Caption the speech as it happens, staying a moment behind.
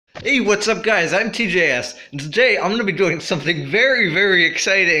Hey, what's up guys? I'm TJS, and today I'm going to be doing something very, very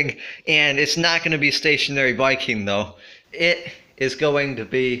exciting, and it's not going to be stationary biking though. It is going to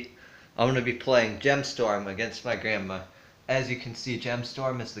be, I'm going to be playing Gemstorm against my grandma. As you can see,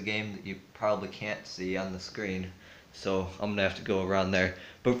 Gemstorm is the game that you probably can't see on the screen, so I'm going to have to go around there.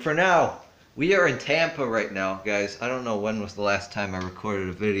 But for now, we are in Tampa right now, guys. I don't know when was the last time I recorded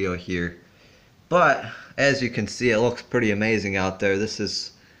a video here, but as you can see, it looks pretty amazing out there. This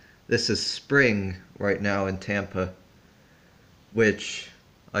is spring right now in Tampa, which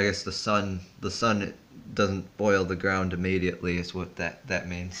I guess the sun doesn't boil the ground immediately is what that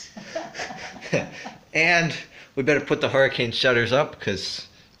means. And we better put the hurricane shutters up because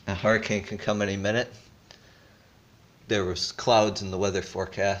a hurricane can come any minute. There was clouds in the weather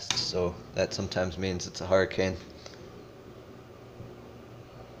forecast, so that sometimes means it's a hurricane.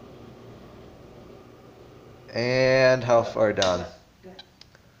 And how far down?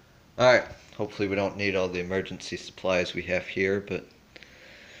 Alright, hopefully we don't need all the emergency supplies we have here, but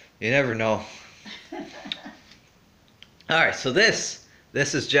you never know. Alright, so this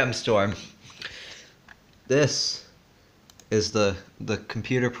is Gemstorm. This is the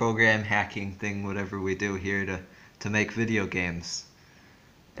computer program hacking thing, whatever we do here to make video games.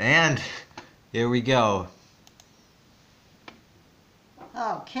 And here we go.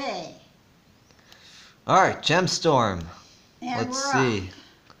 Okay. Alright, Gemstorm. And Let's see.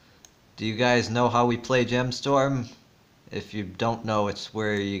 Do you guys know how we play Gemstorm? If you don't know, it's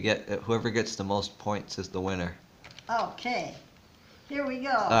where you get whoever gets the most points is the winner. Okay. Here we go.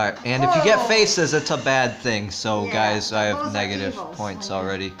 Alright, and if you get faces, it's a bad thing. So yeah, guys, I have those negative are evils points when you-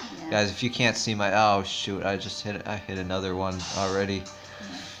 already. yeah. Guys, if you can't see my I hit another one already. Yeah.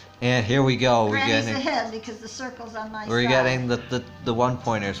 And here we go. Granny's ahead because the circle's on my We're side. getting the 1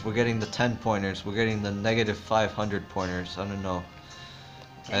 pointers. We're getting the 10 pointers. We're getting the negative 500 pointers. I don't know.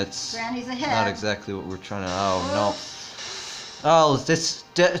 That's Granny's ahead. not exactly what we're trying to. Oh no! Oh,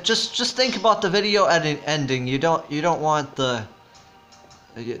 just think about the video ending. You don't want the.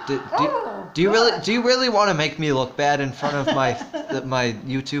 Do you really want to make me look bad in front of my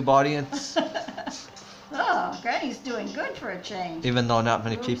YouTube audience? Oh, Granny's doing good for a change. Even though not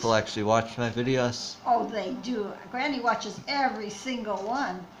many people actually watch my videos. Oh, they do. Granny watches every single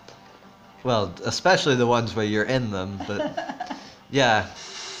one. Well, especially the ones where you're in them, but yeah.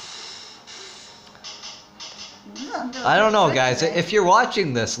 I don't know, guys. Today. If you're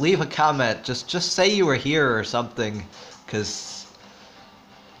watching this, leave a comment. Just say you were here or something, because.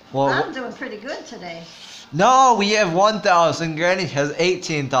 Well, I'm doing pretty good today. no, we have 1,000. Granny has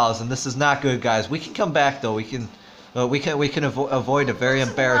 18,000. This is not good, guys. We can come back though. We can avoid a very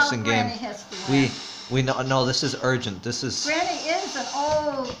embarrassing game. Granny has to win. We no. This is urgent. This is. Granny is an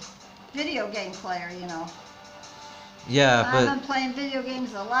old video game player, you know. Yeah, I've been playing video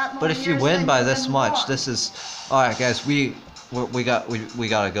games a lot more. But if you years win than by you've this been much, born. this is all right, guys. We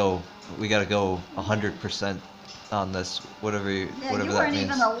gotta go. We gotta go 100% on this. Whatever Yeah, whatever you that weren't means.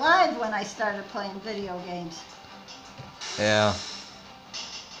 even alive when I started playing video games. Yeah. I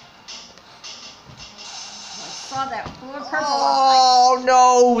saw that blue and purple. Oh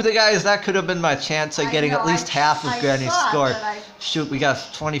no, the guys, that could have been my chance at getting at least half of I Granny's saw it, score. but Shoot, we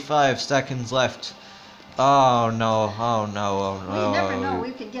got 25 seconds left. Oh no, oh no, oh no. We never know.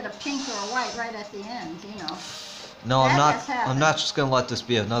 We could get a pink or a white right at the end, you know. No, That I'm has not. I'm happened. not just gonna let this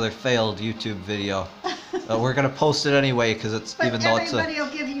be another failed YouTube video. We're gonna post it anyway because it's But even though it's a everybody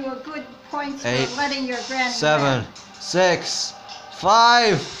will give you a good points 8, for letting your granny 7, win. 6,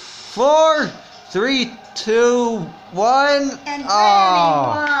 5, 4, 3, 2, 1. And Granny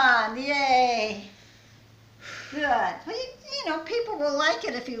Oh. won! Yay! Good. Well, you know, people will like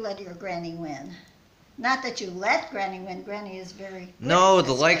it if you let your granny win. Not that you let Granny win. Granny is very good No, at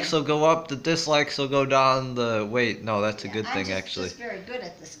the this likes game. will go up, the dislikes will go down. Wait, no, that's a good I'm thing just, actually. just very good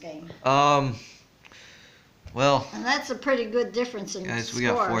at this game. Well, And that's a pretty good difference in guys, scores. we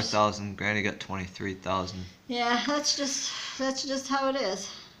got 4,000. Granny got 23,000. Yeah, that's just how it is.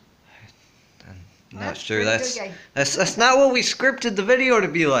 I'm not That's sure. pretty good game. That's not what we scripted the video to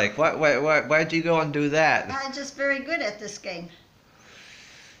be like. Why'd you go and do that? I'm just very good at this game.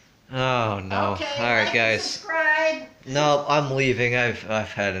 Oh no! Okay, All right, like and guys. subscribe. No, I'm leaving. I've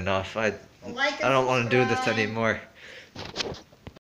had enough. I Like and don't want to do this subscribe. anymore.